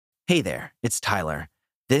Hey there, it's Tyler.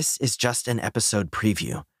 This is just an episode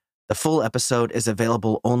preview. The full episode is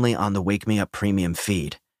available only on the Wake Me Up Premium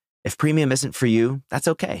feed. If Premium isn't for you, that's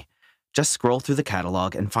okay. Just scroll through the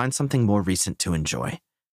catalog and find something more recent to enjoy.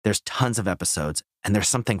 There's tons of episodes, and there's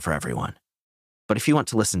something for everyone. But if you want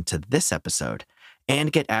to listen to this episode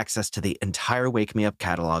and get access to the entire Wake Me Up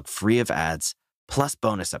catalog free of ads, plus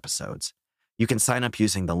bonus episodes, you can sign up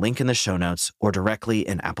using the link in the show notes or directly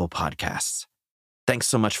in Apple Podcasts. Thanks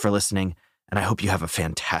so much for listening, and I hope you have a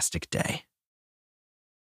fantastic day.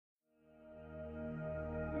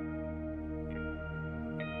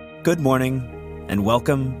 Good morning, and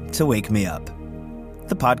welcome to Wake Me Up,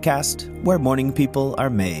 the podcast where morning people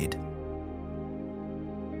are made.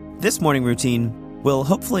 This morning routine will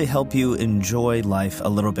hopefully help you enjoy life a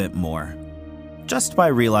little bit more, just by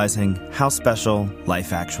realizing how special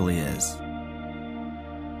life actually is.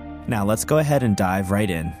 Now let's go ahead and dive right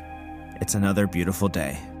in. It's another beautiful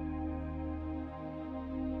day.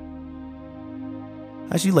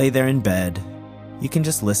 As you lay there in bed, you can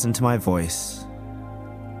just listen to my voice.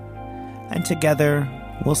 And together,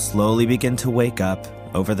 we'll slowly begin to wake up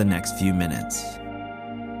over the next few minutes.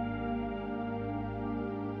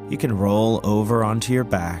 You can roll over onto your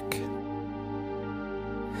back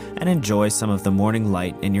and enjoy some of the morning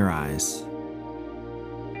light in your eyes.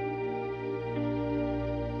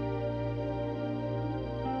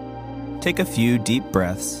 Take a few deep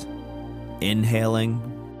breaths, inhaling,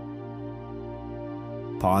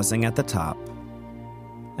 pausing at the top,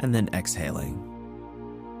 and then exhaling.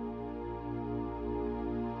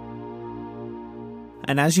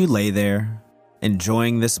 And as you lay there,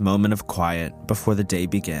 enjoying this moment of quiet before the day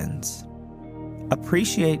begins,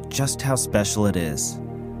 appreciate just how special it is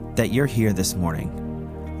that you're here this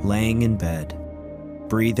morning, laying in bed,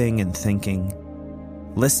 breathing and thinking,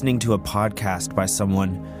 listening to a podcast by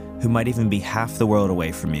someone who might even be half the world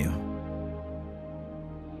away from you.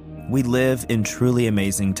 We live in truly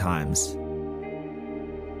amazing times.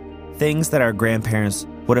 Things that our grandparents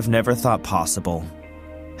would have never thought possible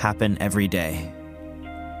happen every day.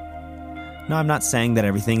 No, I'm not saying that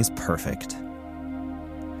everything's perfect,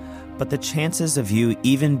 but the chances of you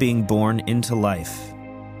even being born into life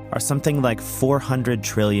are something like 400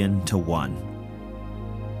 trillion to 1.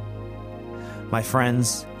 My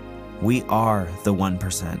friends, we are the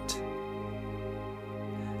 1%.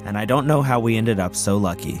 And I don't know how we ended up so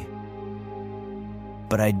lucky,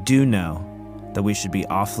 but I do know that we should be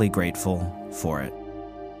awfully grateful for it.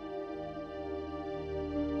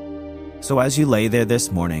 So as you lay there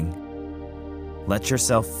this morning, let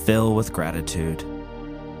yourself fill with gratitude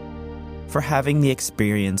for having the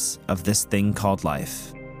experience of this thing called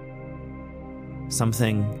life.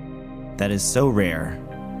 Something that is so rare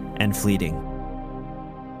and fleeting.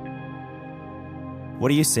 What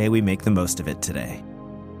do you say we make the most of it today?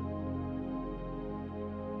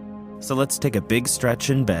 So let's take a big stretch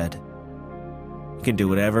in bed. You can do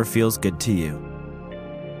whatever feels good to you.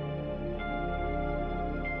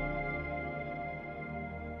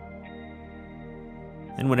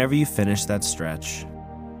 And whenever you finish that stretch,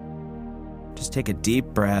 just take a deep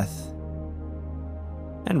breath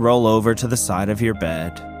and roll over to the side of your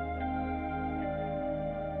bed.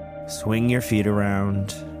 Swing your feet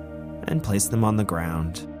around and place them on the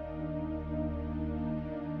ground.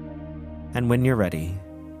 And when you're ready,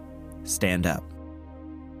 stand up.